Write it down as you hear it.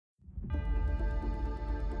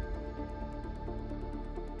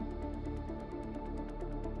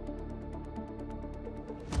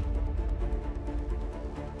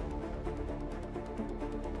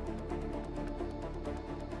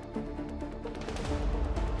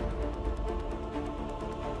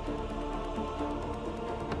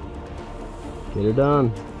Get her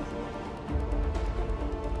done.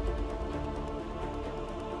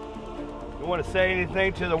 You want to say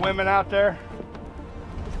anything to the women out there?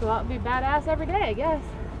 Just go out and be badass every day, I guess.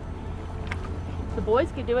 If the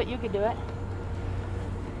boys could do it, you could do it.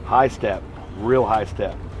 High step, real high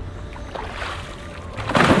step.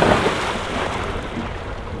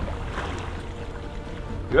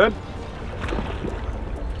 Good?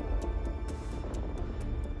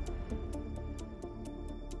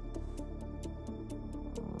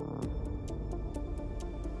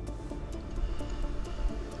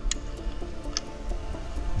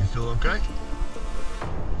 You feel okay?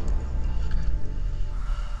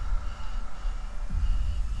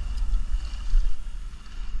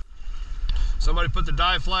 Somebody put the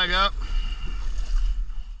dive flag up.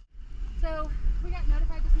 So we got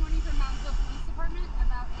notified this morning from Moundsville Police Department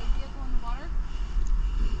about a vehicle in the water.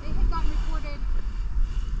 It had gotten reported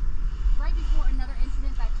right before another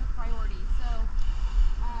incident that took priority. So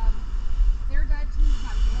their dive team was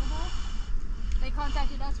not available. They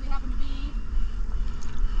contacted us. We happened to be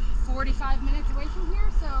 45 minutes away from here,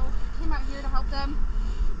 so came out here to help them.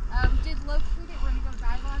 We did locate it. We're going to go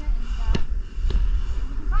dive on it and see what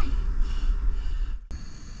we can find.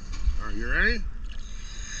 All right, you ready?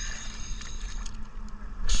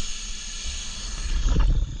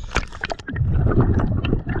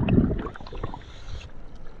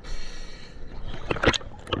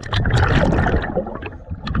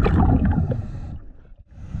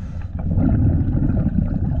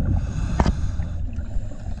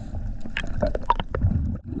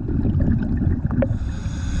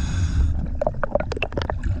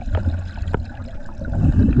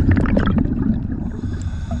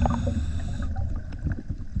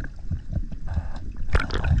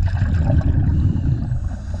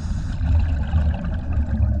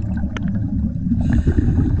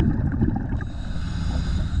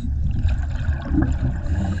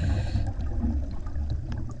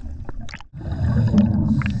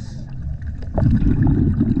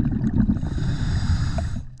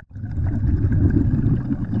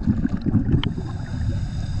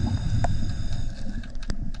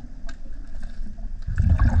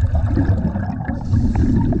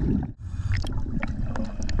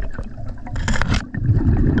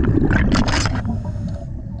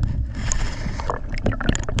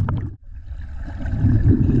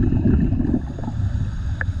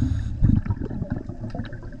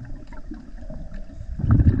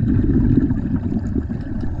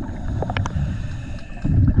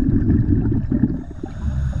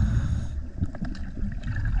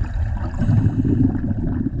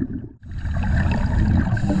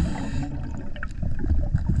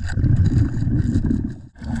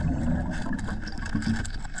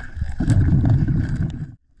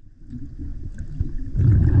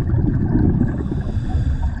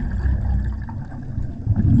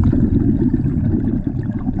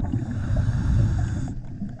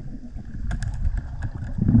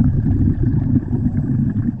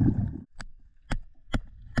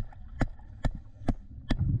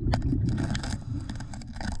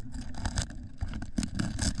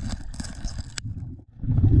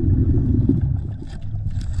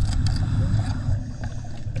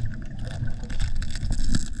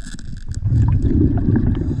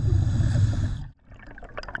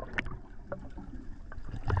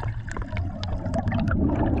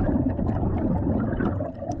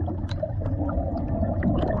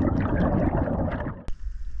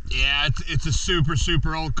 Yeah, it's a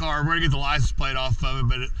super old car. We're gonna get the license plate off of it,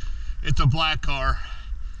 but it's a black car.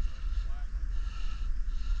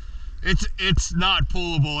 It's not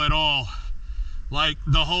pullable at all. Like,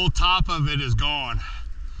 the whole top of it is gone.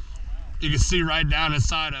 You can see right down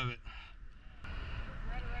inside of it.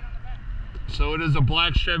 So it is a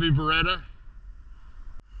black Chevy Beretta.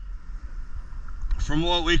 From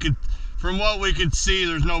what we could see,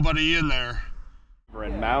 there's nobody in there. We're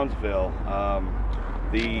in Moundsville.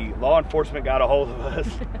 The law enforcement got a hold of us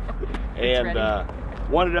and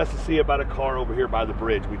wanted us to see about a car over here by the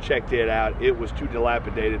bridge. We checked it out. It was too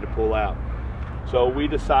dilapidated to pull out. So we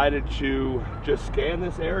decided to just scan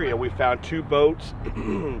this area. We found 2 boats,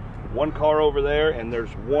 one car over there, and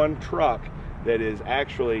there's one truck that is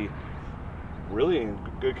actually really in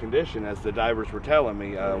good condition, as the divers were telling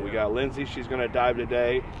me. We got Lindsay, she's going to dive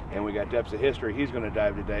today, and we got Depths of History, he's going to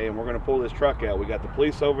dive today, and we're going to pull this truck out. We got the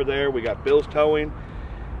police over there, we got Bill's towing,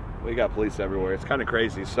 we got police everywhere. It's kind of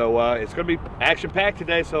crazy. So it's going to be action-packed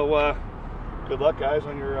today, so good luck, guys,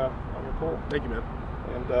 on your pull. Thank you, man.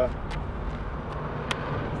 And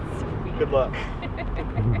good luck.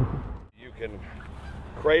 You can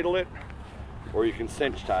cradle it, or you can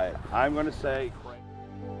cinch tie it. I'm going to say cradle.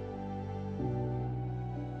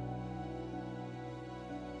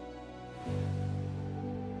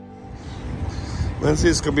 Lindsay,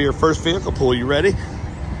 it's going to be your first vehicle pull. You ready?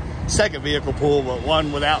 Second vehicle pull, but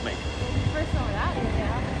one without me. First one without you,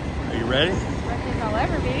 yeah. Are you ready? I think I'll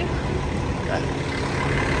ever be. Okay.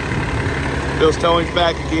 Bill's Towing's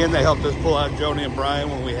back again. They helped us pull out Joni and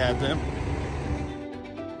Brian when we had them.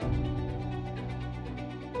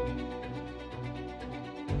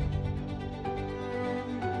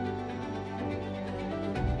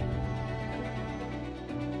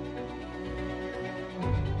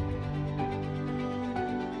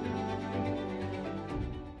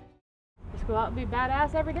 Just go out and be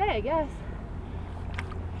badass every day, I guess.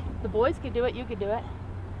 The boys could do it, you could do it.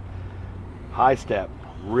 High step,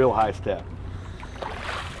 real high step.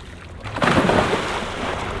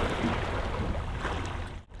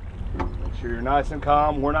 Make sure you're nice and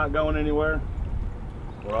calm. We're not going anywhere.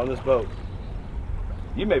 We're on this boat.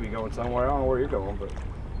 You may be going somewhere. I don't know where you're going, but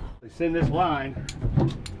they send this line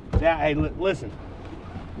down. Hey, listen.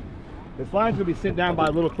 This line's gonna be sent down by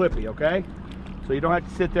a little clippy, okay? So you don't have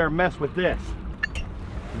to sit there and mess with this.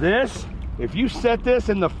 This, if you set this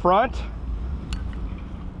in the front,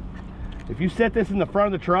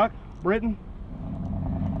 of the truck, Britton,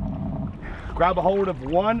 grab a hold of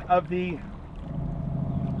one of the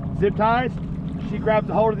zip ties, she grabs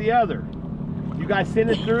a hold of the other. You guys send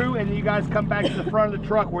it through and then you guys come back to the front of the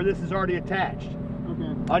truck where this is already attached.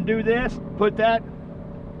 Okay. Undo this, put that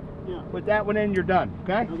one in, you're done,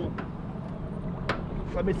 okay? Okay.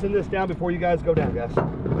 Let me send this down before you guys go down, guys.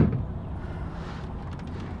 I'm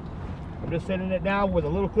just sending it down with a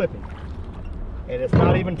little clipping. And it's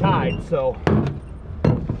not even tied, so.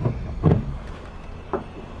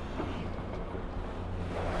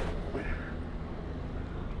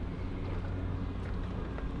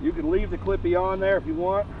 You can leave the clippy on there if you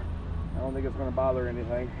want. I don't think it's going to bother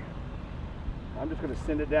anything. I'm just going to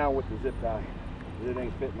send it down with the zip tie. It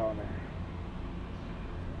ain't fitting on there.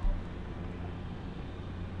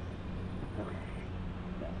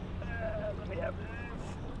 Let me have this.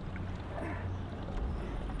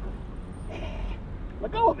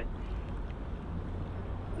 Let go of it.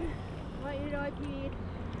 What you know, Pete?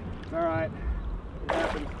 It's all right. It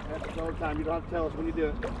happens. It happens all the time. You don't have to tell us when you do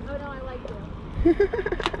it. Oh no, I like you.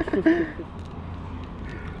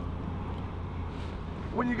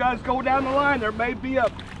 When you guys go down the line, there may be a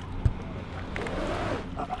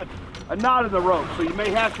knot in the rope, so you may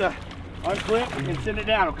have to unclip and send it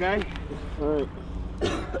down, okay? All right.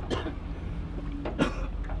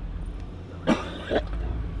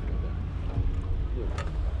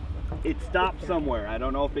 It stopped somewhere. I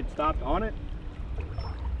don't know if it stopped on it.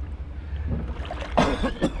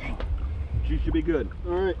 She should be good.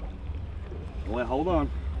 All right. Well, hold on.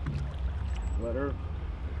 Let her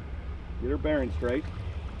get her bearing straight.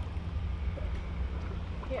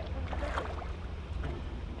 Here.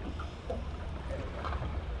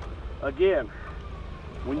 Again,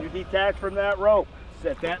 when you detach from that rope,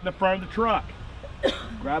 set that in the front of the truck.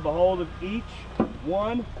 Grab a hold of each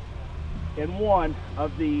one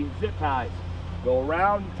of the zip ties. Go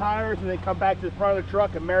around the tires and then come back to the front of the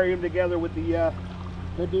truck and marry them together with the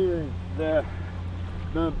D-ring. the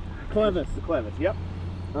clevis. The clevis, yep.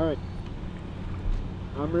 All right.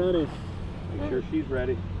 I'm ready. Make sure she's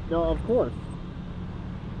ready. No, of course.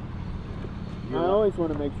 I You're always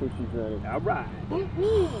want to make sure she's ready. all right.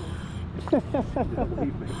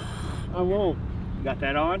 I won't. Got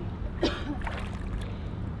that on?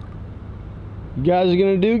 You guys are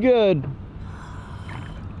gonna do good.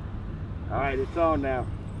 All right, it's on now.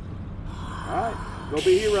 All right, go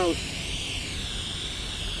be heroes.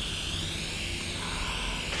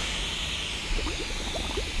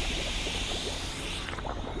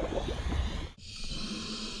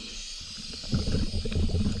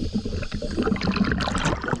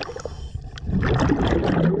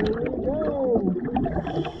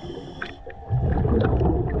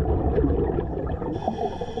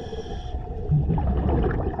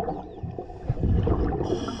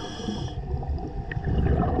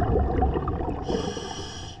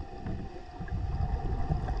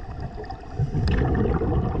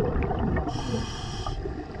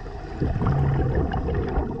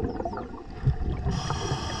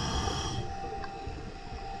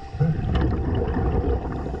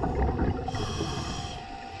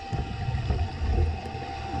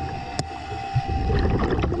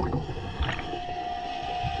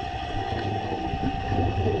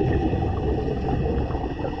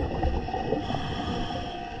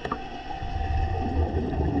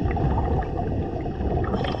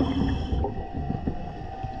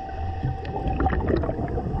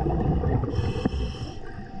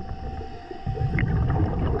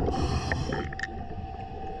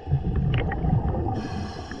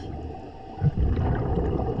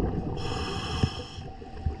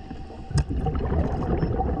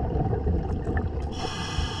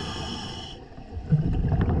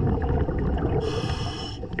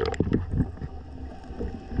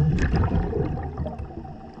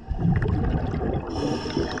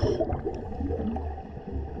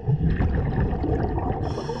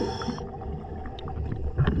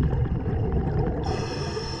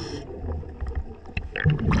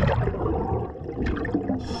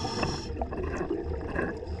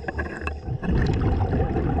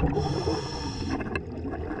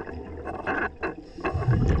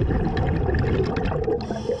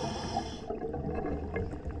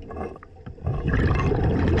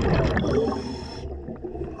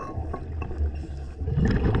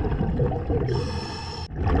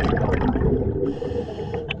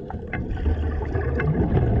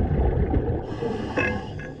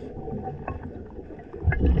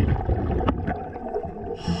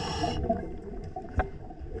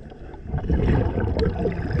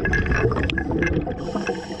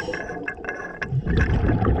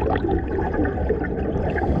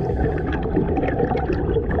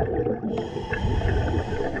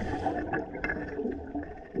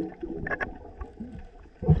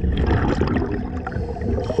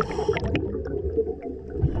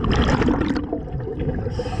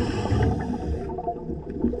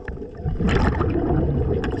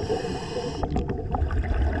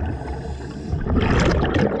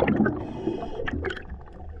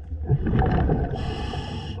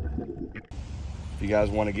 If you guys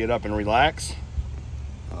want to get up and relax,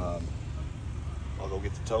 I'll go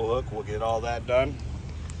get the tow hook. We'll get all that done,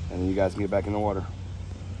 and then you guys can get back in the water.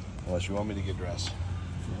 Unless you want me to get dressed.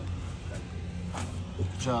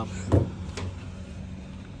 Good job.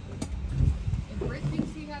 If Britt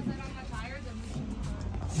thinks he has that on the tire, then we should be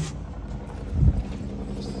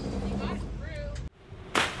fine. You got it through.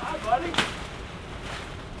 Hi, buddy.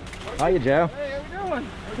 Hiya, Joe. Hey, how we doing?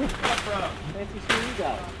 Where'd you come from? Fancy seeing you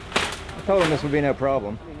guys. I told him this would be no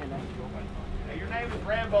problem. Hey, your name is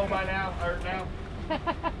Rambo by now, or now?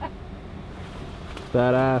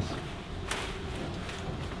 Badass.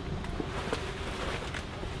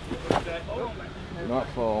 Oh, Not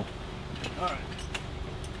full. alright.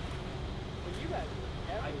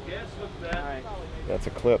 I guess with that, That's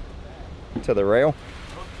a clip to the rail.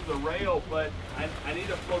 hook to the rail, but I need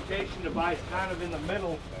a flotation device kind of in the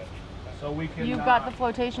middle so we can. You've got the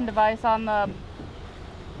flotation device on the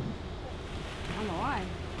line.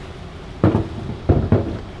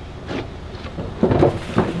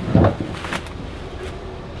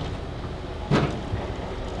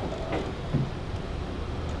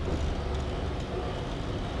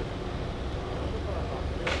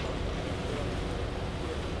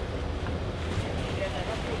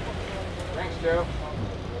 Thanks, Joe.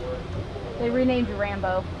 They renamed you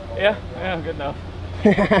Rambo. Yeah, good enough.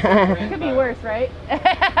 Could be worse, right?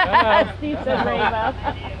 Steve said Rambo.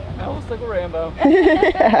 No, we'll stick with Rambo.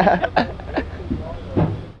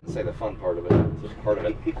 Say the fun part of it. It's part of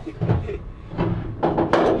it. For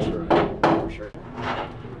sure.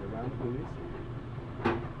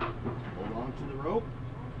 Hold on to the rope.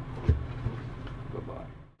 Goodbye.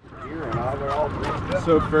 Here and I, they're all greased up.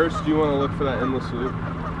 So first, you want to look for that endless loop?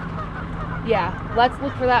 Yeah, let's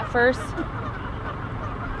look for that first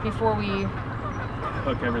before we.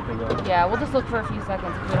 Hook everything up. Yeah, we'll just look for a few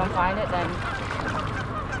seconds. If we don't find it, then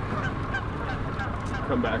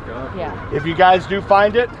Come back up. yeah. If you guys do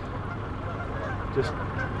find it, just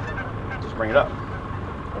bring it up.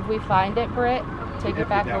 If we find it, Britt, take it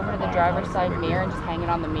back over to the driver's side mirror and just hang it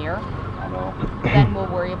on the mirror. I know. Then we'll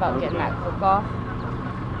worry about getting that hook off.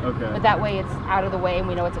 Okay. But that way it's out of the way and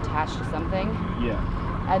we know it's attached to something. Yeah.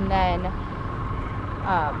 And then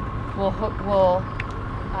we'll hook.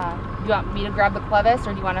 Do you want me to grab the clevis,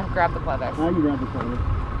 or do you want to grab the clevis? I can grab the cover.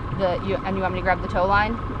 And you want me to grab the tow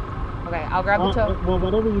line? Okay, I'll grab the tow. Well,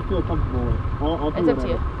 whatever you feel comfortable with. I'll It's up to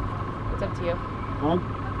you. It's up to you. I'll,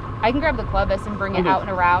 I can grab the clevis and bring it Okay. out and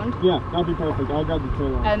around, yeah, that'd be perfect. I'll grab the tow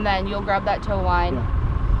line. and then you'll grab that tow line.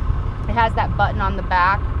 Yeah. It has that button on the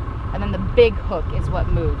back, and then the big hook is what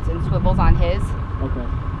moves and swivels on his. Okay.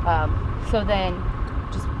 So then,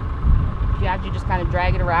 you just kind of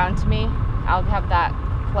drag it around to me. I'll have that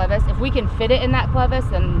clevis. If we can fit it in that clevis,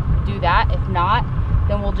 then do that. If not,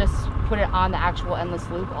 then we'll just put it on the actual endless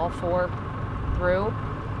loop, all four through.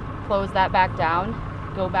 Close that back down.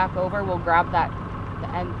 Go back over. We'll grab the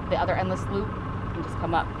other endless loop and just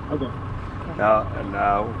come up. Okay. Now,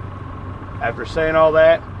 after saying all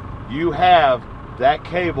that, you have that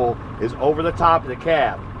cable is over the top of the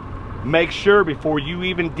cab. Make sure before you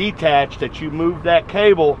even detach that you move that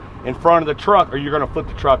cable in front of the truck, or you're going to flip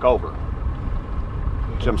the truck over.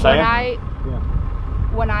 See what I'm saying?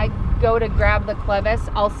 When I go to grab the clevis,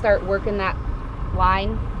 I'll start working that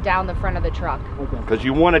line down the front of the truck. Okay. Because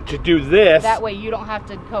you want it to do this. That way you don't have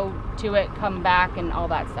to go to it, come back, and all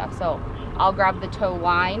that stuff. So I'll grab the tow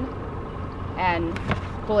line and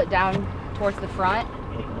pull it down towards the front,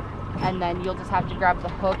 and then you'll just have to grab the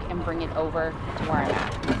hook and bring it over to where I'm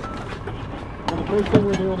at. Well, the first thing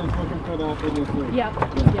we're doing is looking for that endless loop. Yep.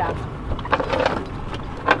 Yeah.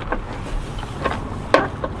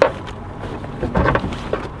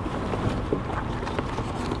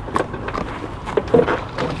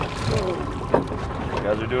 You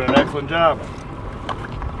guys are doing an excellent job. Keep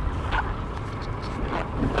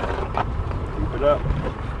it up.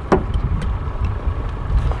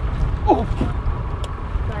 Oh!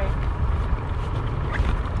 Sorry.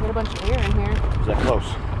 Got a bunch of air in here. Is that close?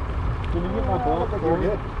 Can you get my black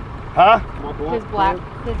cord? Huh? My black His black,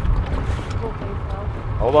 cord? his whole face though.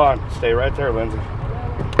 Hold on. Stay right there, Lindsay.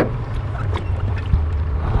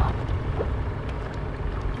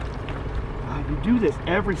 You do this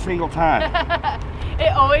every single time.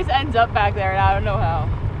 It always ends up back there, and I don't know how.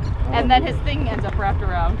 And then his thing ends up wrapped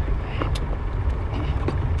around.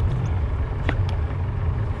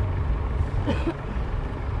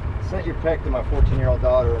 Sent your pic to my 14-year-old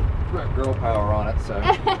daughter and put girl power on it, so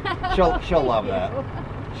she'll love that.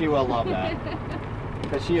 She will love that.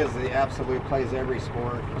 Because she is the absolute, plays every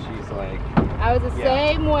sport. She's like... I was the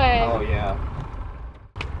same way. Oh, yeah.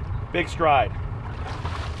 Big stride.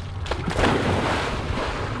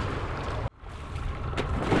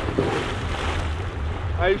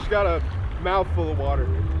 I just got a mouthful of water.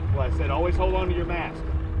 Well, I said always hold on to your mask.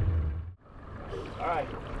 All right,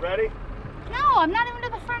 ready? No, I'm not even to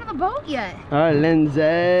the front of the boat yet. All right,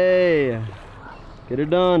 Lindsay. Get her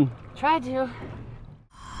done. Tried to.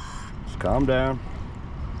 Just calm down.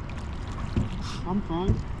 I'm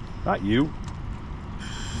fine. Not you.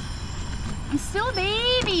 I'm still a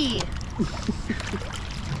baby.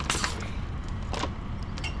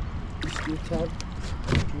 Your tub.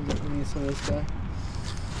 Can you get me some of this guy?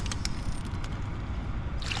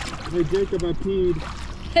 Hey Jacob, I peed.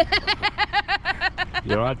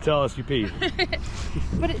 You don't have to tell us you peed.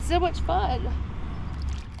 But it's so much fun.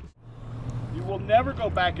 You will never go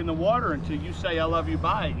back in the water until you say I love you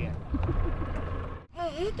bye again.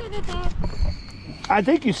 I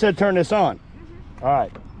think you said turn this on. All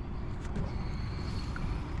right.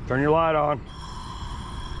 Turn your light on.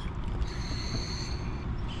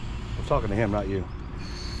 I'm talking to him, not you.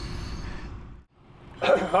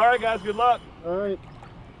 All right, guys, good luck. All right.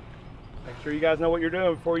 Make sure you guys know what you're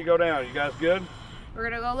doing before you go down. You guys good? We're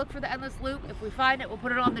gonna go look for the endless loop. If we find it, we'll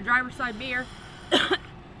put it on the driver's side mirror.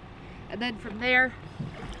 And then from there,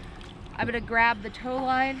 I'm gonna grab the tow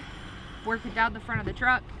line, work it down the front of the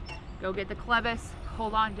truck, go get the clevis,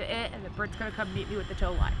 hold on to it, and then Britt's gonna come meet me with the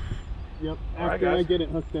tow line. Yep, All right, after guys. I get it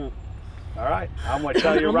hooked up. All right, I'm gonna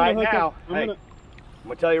tell you right now. I'm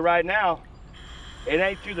gonna tell you right now, it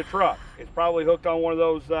ain't to the truck. It's probably hooked on one of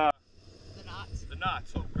those The knots. the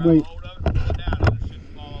knots. So grab a Wait. hold of it, pull it down, and it should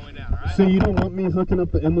fall all the way down. All right. So you don't want me hooking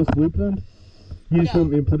up the endless loop then? You just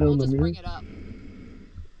want me to put it on the mirror? Bring it up.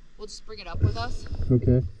 We'll just bring it up with us.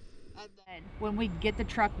 Okay. And then when we get the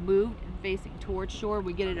truck moved and facing towards shore,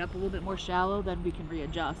 we get it up a little bit more shallow, then we can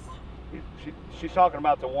readjust. She's talking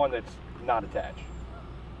about the one that's not attached.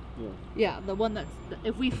 Yeah, the one that's,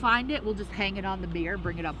 if we find it, we'll just hang it on the mirror and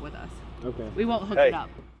bring it up with us. Okay. We won't hook Hey. it up.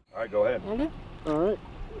 All right, go ahead. All right.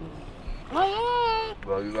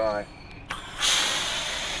 Love you, bye.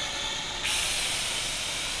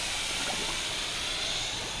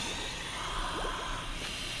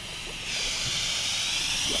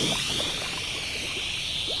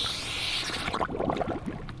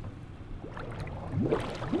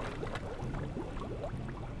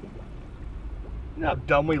 You know how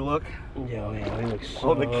dumb we look Yeah, we look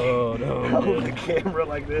so on the, dumb. on dude. the camera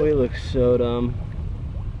like this. We look so dumb.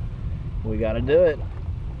 We gotta do it.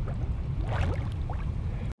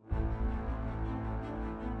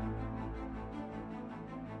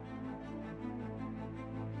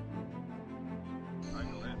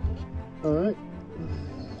 All right.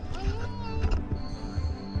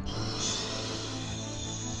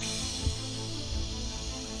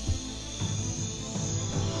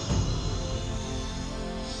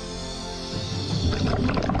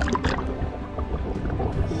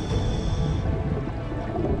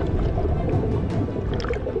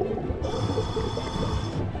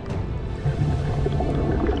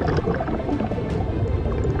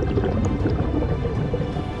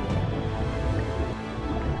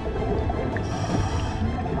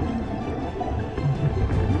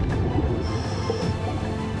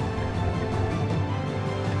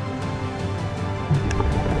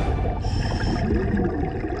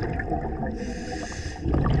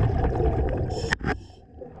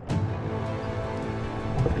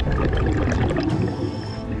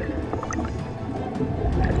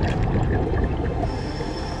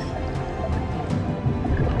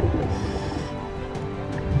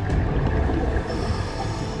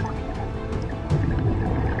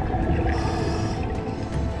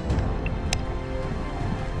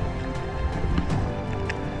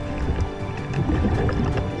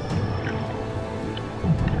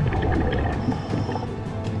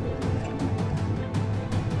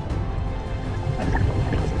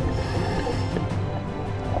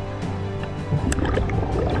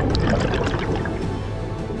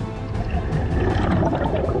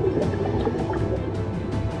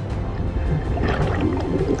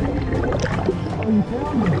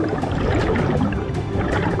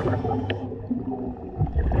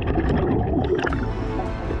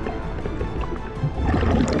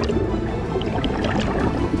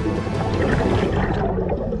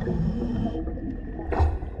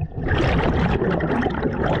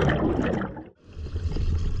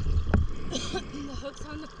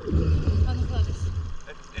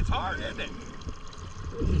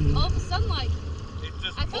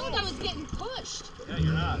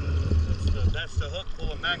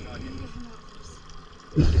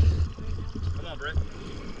 Come on, Britt.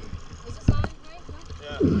 Is this on?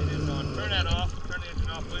 Yeah, it is on. Turn that off. Turn the engine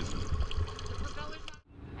off, please.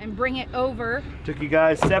 And bring it over. Took you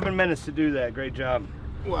guys 7 minutes to do that. Great job.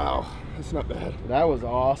 Wow, that's not bad. That was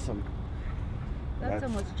awesome. That's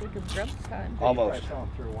almost Jacob Grubb's time. Almost.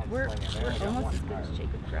 We're almost as good as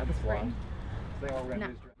Jacob Grubb's spring.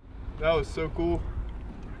 That was so cool.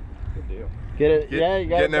 Good deal. Get it? Yeah, you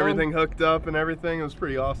got Getting it done. everything hooked up and everything, it was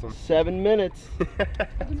pretty awesome. 7 minutes. I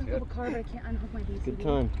can hook up a car, but I can't unhook my DCD. Good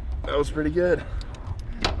time. That was pretty good.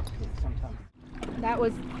 That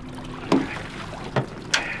was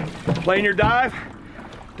Plan your dive,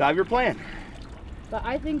 dive your plan. But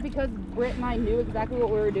I think because Britt and I knew exactly what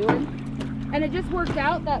we were doing, and it just worked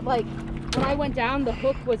out that like when I went down, the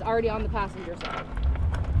hook was already on the passenger side.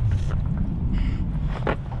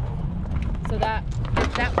 So that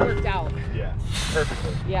worked out. Yeah,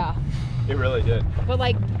 perfectly. Yeah. It really did. But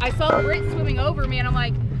like I saw Britt swimming over me, and I'm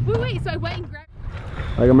like, wait. So I went and grabbed.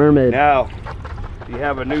 Like a mermaid. Now, do you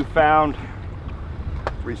have a newfound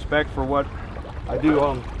respect for what I do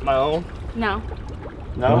on my own? No.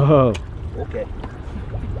 No? Oh. Okay.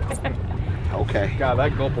 Okay. God,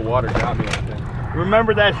 that gulp of water got me, I think.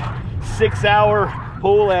 Remember that 6-hour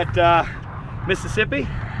pool at Mississippi?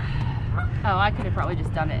 Oh, I could have probably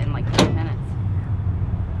just done it in like 10 minutes.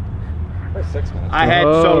 Probably 6 minutes. I had,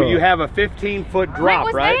 so Oh. you have a 15-foot drop,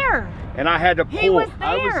 was right? there. And I had to pull. He was there.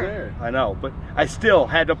 I was there. I know, but I still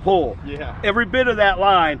had to pull Yeah. every bit of that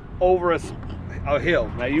line over a hill.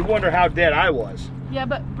 Now you wonder how dead I was. Yeah,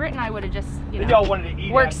 but Britt and I would have just, And y'all wanted to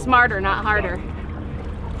eat worked afterwards. smarter, not harder.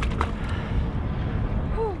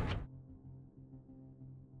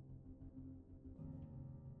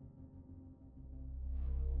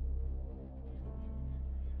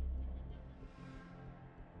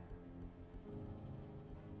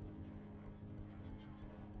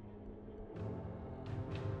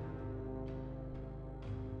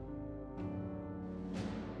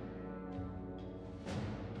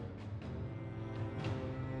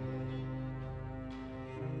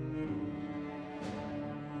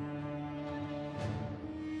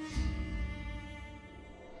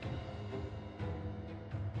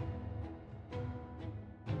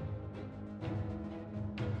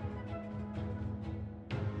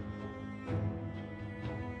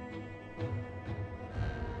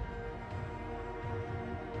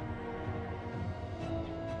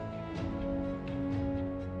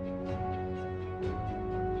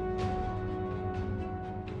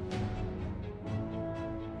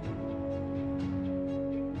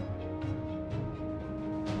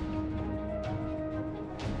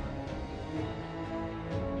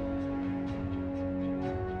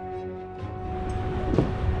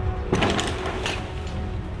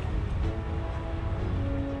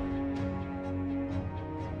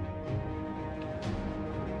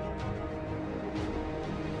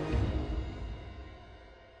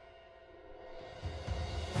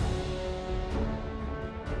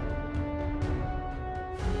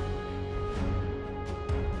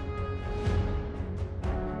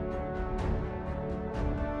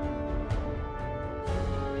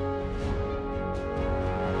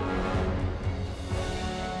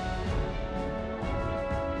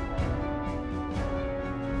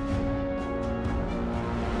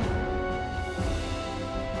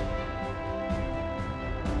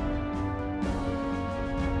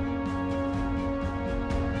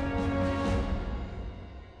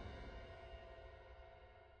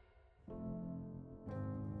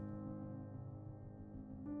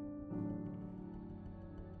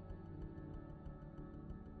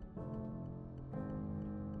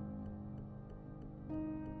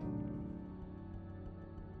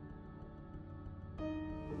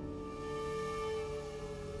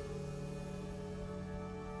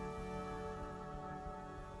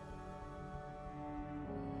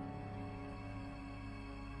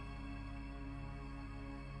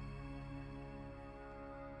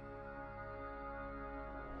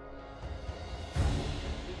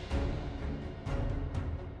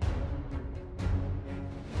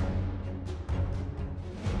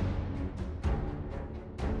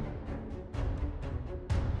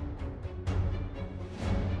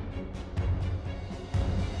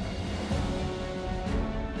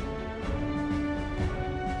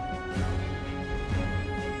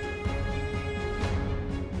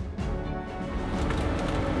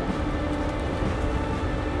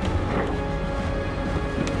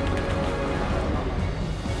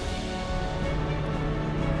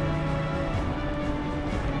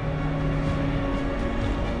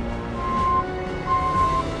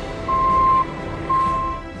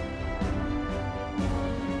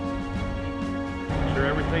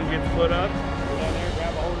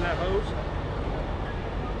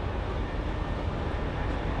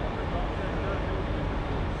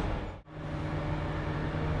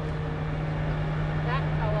 That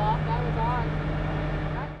fell off. That was on.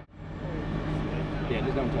 Yeah,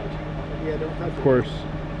 just don't touch. Yeah, don't touch it. Of course.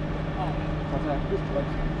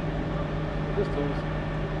 Just toes.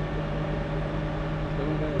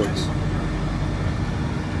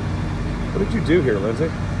 What did you do here, Lindsay?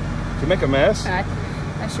 Did you make a mess? I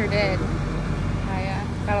sure did. I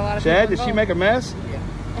got a lot of Chad, did people she make a mess?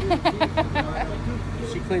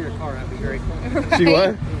 She clean her car out, that'd be great. involved. She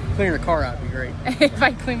what? Clean her car out, would be great. If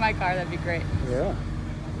I clean my car, that'd be great. Yeah.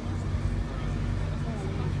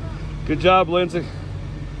 Good job, Lindsay.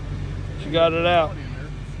 She got it out. The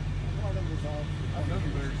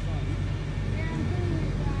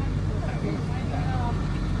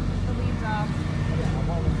leaves off.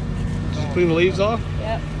 Did you clean the leaves off?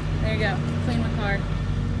 Yep. There you go. Clean my car.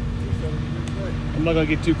 I'm not gonna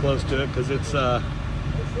get too close to it because it's not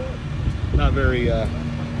very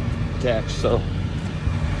attached. So,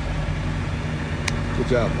 good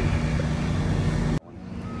job.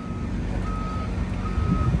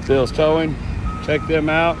 Bill's Towing. Check them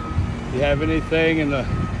out. If you have anything in the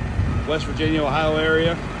West Virginia, Ohio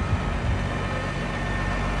area,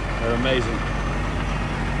 they're amazing.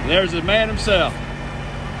 And there's the man himself.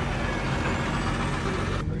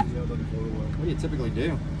 What do you typically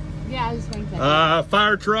do? Yeah, I was just going to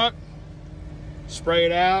Fire truck, spray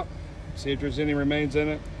it out, see if there's any remains in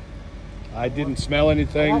it. I didn't smell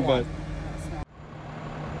anything, but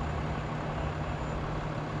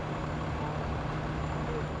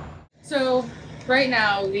So right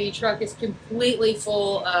now the truck is completely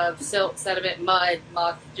full of silt, sediment, mud,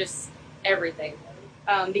 muck, just everything.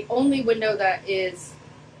 The only window that is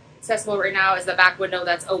accessible right now is the back window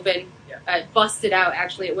that's open. It busted out,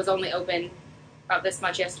 actually. It was only open about this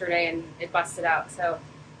much yesterday and it busted out. So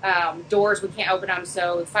doors, we can't open them.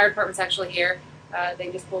 So the fire department's actually here.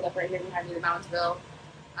 They just pulled up right here behind me, the Moundsville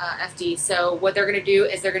FD. So what they're going to do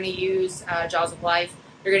is they're going to use Jaws of Life.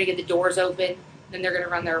 They're going to get the doors open. Then they're going to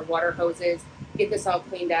run their water hoses, get this all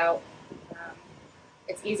cleaned out.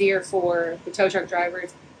 It's easier for the tow truck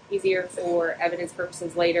drivers, easier for evidence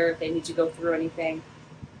purposes later if they need to go through anything.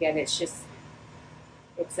 Again, it's just,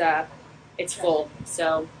 it's full.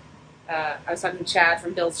 So I was talking to Chad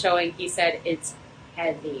from Bill's Showing. He said it's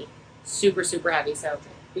heavy, super, super heavy. So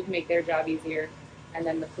we can make their job easier. And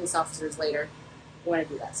then the police officers later want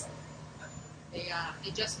to do that. So they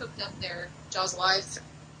just hooked up their Jaws Live.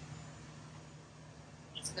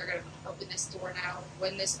 So they're going to open this door now.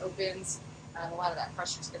 When this opens, a lot of that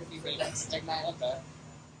pressure is going to be released, and then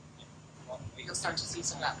you'll start to see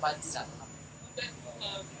some of that mud stuff.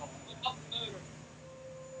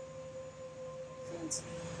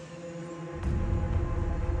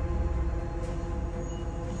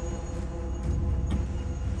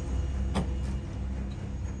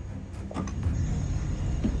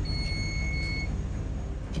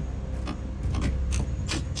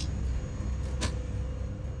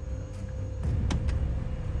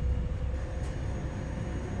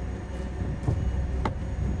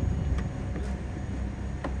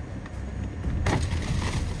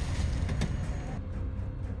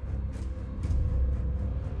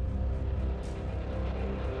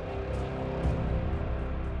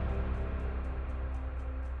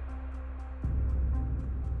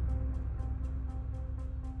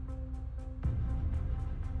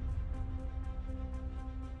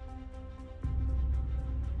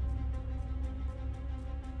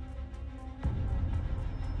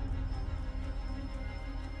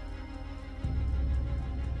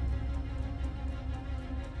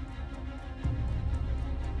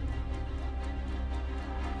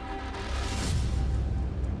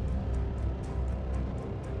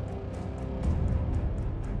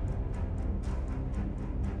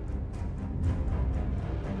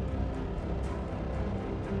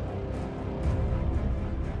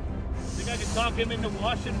 I can talk him into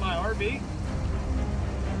washing my RV.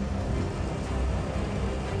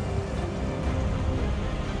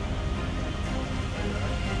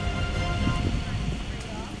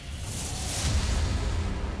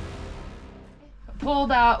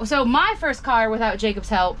 Pulled out. So my first car without Jacob's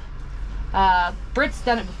help. Britt's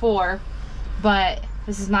done it before, but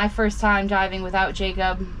this is my first time driving without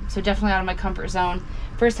Jacob, so definitely out of my comfort zone.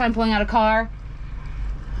 First time pulling out a car.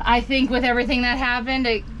 I think with everything that happened,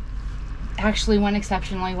 it actually went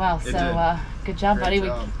exceptionally well. So good job, buddy.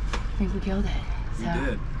 Job. I think we killed it. So. We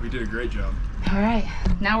did. We did a great job. All right,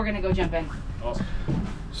 now we're gonna go jump in. Awesome.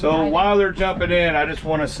 So while they're jumping in, I just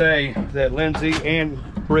want to say that Lindsay and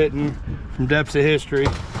Britton from Depths of History,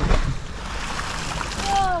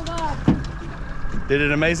 Oh God! did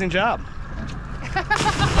an amazing job.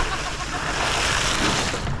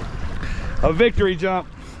 A victory jump.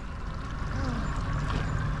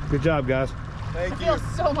 Good job, guys. It feels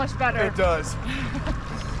so much better. It does.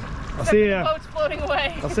 I'll see ya. The boat's floating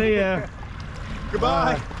away. I'll see ya.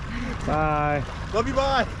 Goodbye. Bye. Love you,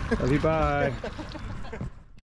 bye. Love you, bye.